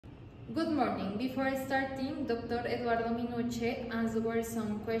Good morning. Before starting, Dr. Eduardo Minuche answered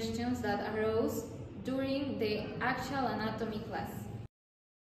some questions that arose during the Axial anatomy class.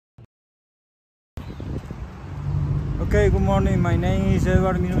 Okay, good morning. My name is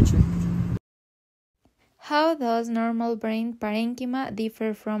Eduardo Minuche. How does normal brain parenchyma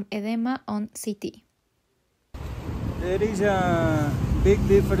differ from edema on CT? There is a big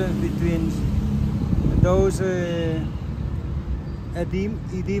difference between those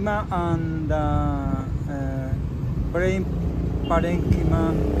edema and brain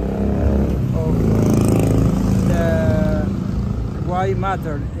parenchyma of the white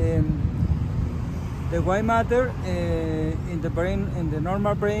matter. The white matter in the brain, in the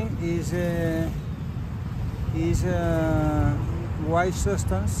normal brain, is white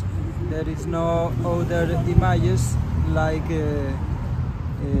substance. There is no other images like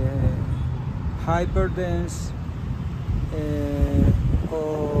hyperdense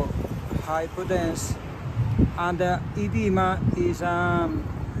or hypodense, and the edema is a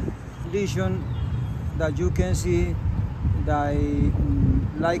lesion that you can see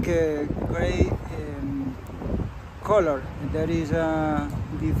like a gray color. There is a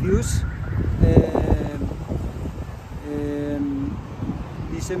diffuse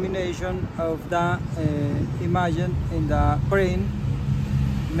dissemination of the image in the brain,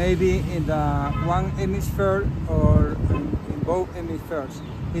 maybe in the one hemisphere or in both hemispheres.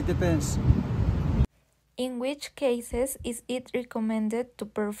 It depends. In which cases is it recommended to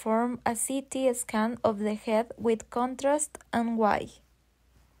perform a CT scan of the head with contrast, and why?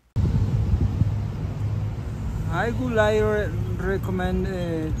 I would like recommend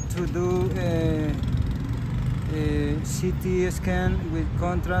to do a CT scan with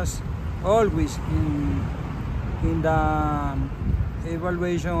contrast always in the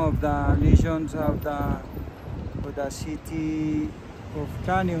evaluation of the lesions of the CT of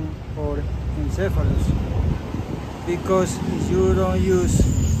cranium or encephalus, because if you don't use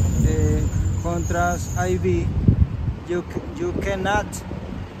contrast IV, you cannot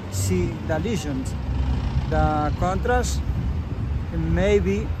see the lesions. The contrast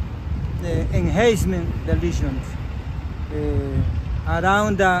maybe enhancement the lesions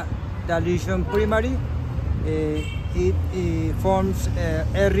around the lesion primary. It forms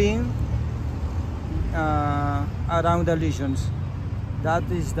a ring around the lesions. That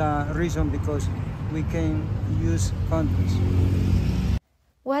is the reason because we can use contrast.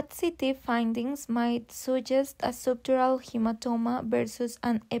 What CT findings might suggest a subdural hematoma versus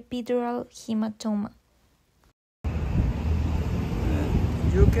an epidural hematoma?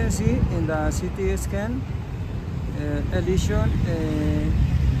 You can see in the CT scan a lesion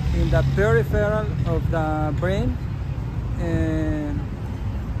in the peripheral of the brain.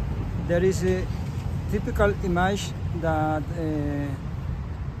 There is a typical image that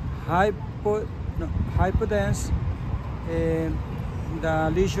hypodense,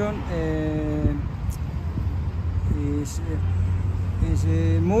 the lesion is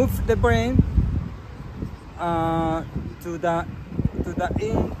move the brain to the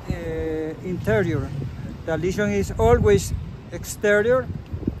interior. The lesion is always exterior,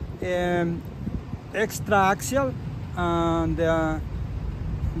 extra-axial, and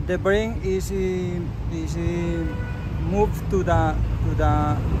the brain is moved to the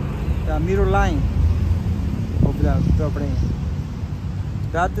middle line of the brain.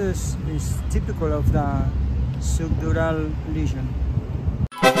 That is typical of the subdural lesion.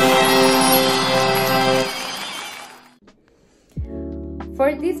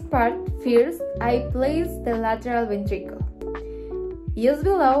 For this part, first I place the lateral ventricle. Just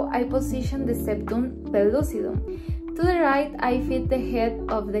below, I position the septum pellucidum. To the right, I fit the head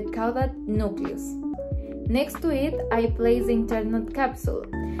of the caudate nucleus. Next to it, I place the internal capsule.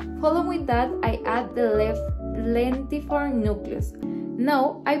 Following that, I add the left lentiform nucleus.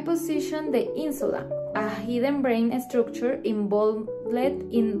 Now, I position the insula, a hidden brain structure involved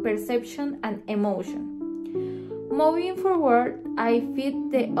in perception and emotion. Moving forward, I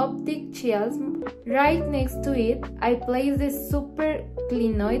fit the optic chiasm. Right next to it, I place the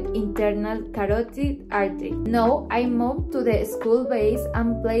supraclinoid internal carotid artery. Now I move to the skull base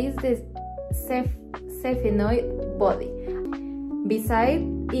and place the sphenoid body. Beside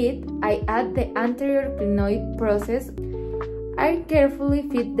it, I add the anterior clinoid process. I carefully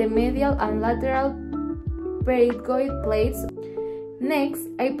fit the medial and lateral pterygoid plates. Next,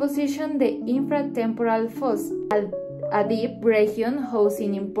 I position the infratemporal fossa, a deep region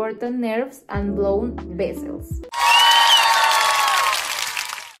housing important nerves and blood vessels.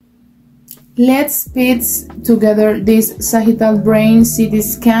 Let's piece together this sagittal brain CT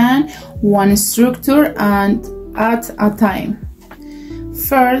scan, one structure and at a time.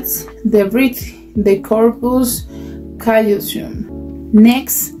 First, the corpus callosum.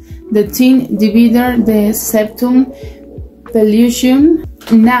 Next, the thin divider, the septum pellucidum.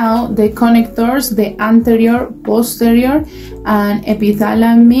 Now, the connectors, the anterior, posterior, and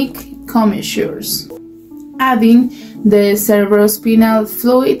epithalamic commissures. Adding the cerebrospinal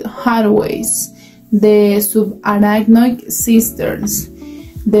fluid pathways, the subarachnoid cisterns,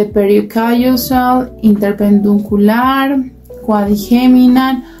 the pericallosal, interpendicular,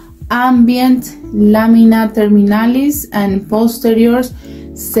 quadrigeminal, ambient, lamina terminalis, and posterior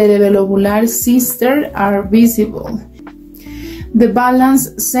cerebellobular cister are visible. The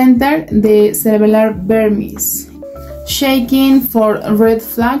balance center, the cerebellar vermis. Checking for red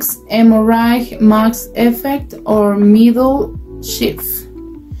flags, hemorrhage, max effect, or middle shift.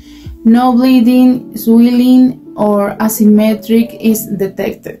 No bleeding, swelling, or asymmetric is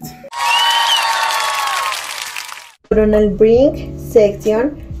detected. Coronal brink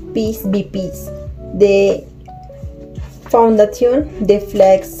section piece by piece. The foundation, the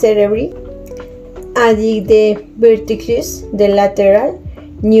flex cerebri. Adding the verticillus, the lateral.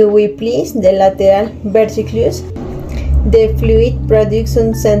 Newly place the lateral verticillus. The fluid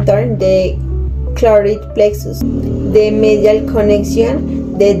production center, the chloride plexus. The medial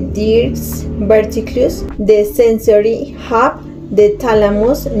connection, the disc verticillus. The sensory hub, the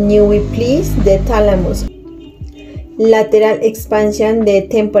thalamus. Newly place the thalamus. Lateral expansion, the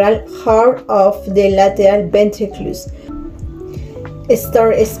temporal heart of the lateral ventriculus.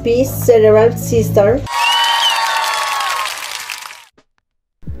 Star space, cerebral cister.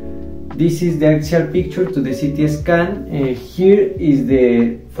 This is the axial picture to the CT scan. Here is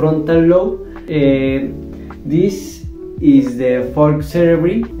the frontal lobe. This is the fork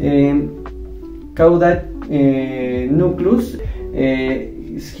cerebri. Caudate nucleus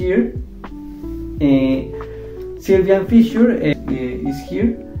is here. Sylvian fissure is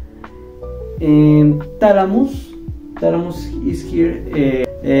here. Thalamus is here.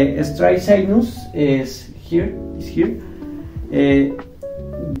 Striatum sinus is here.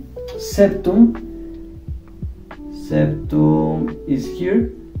 Septum is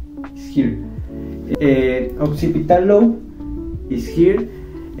here. Occipital lobe is here.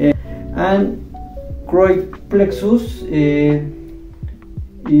 And choroid plexus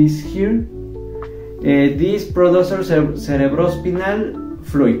is here. This produces cerebrospinal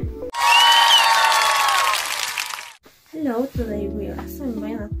fluid. Hello, today we are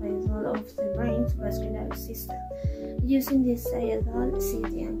assembling a puzzle of the brain's vascular system using the sagittal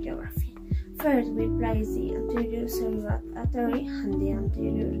CT angiography. First, we place the anterior cerebral artery and the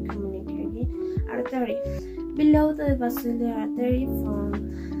anterior communicating artery. Below the basilar artery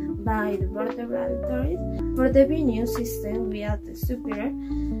formed by the vertebral arteries. For the venous system, we add the superior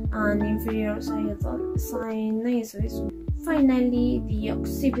and inferior sagittal sinuses. Finally, the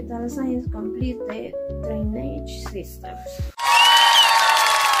occipital sinus complete the drainage systems.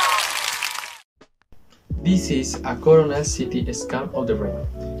 This is a coronal CT scan of the brain.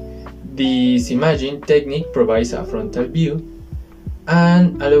 This imaging technique provides a frontal view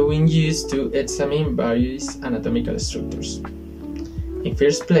and allowing use to examine various anatomical structures. In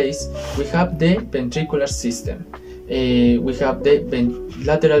first place, we have the ventricular system. We have the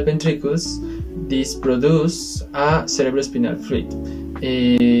lateral ventricles. This produce a cerebrospinal fluid.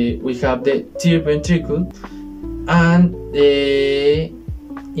 We have the third ventricle and the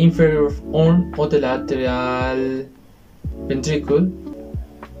inferior horn of the lateral ventricle.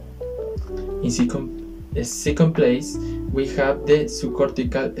 In second place, we have the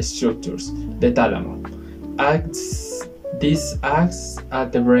subcortical structures, the thalamus. This acts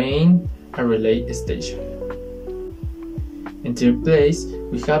at the brain and relay station. In third place,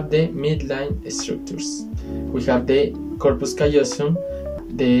 we have the midline structures. We have the corpus callosum,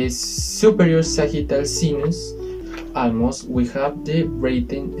 the superior sagittal sinus. Almost, we have the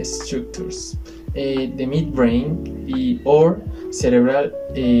brain structures, the midbrain or cerebral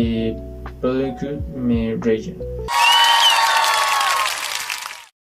peduncle region.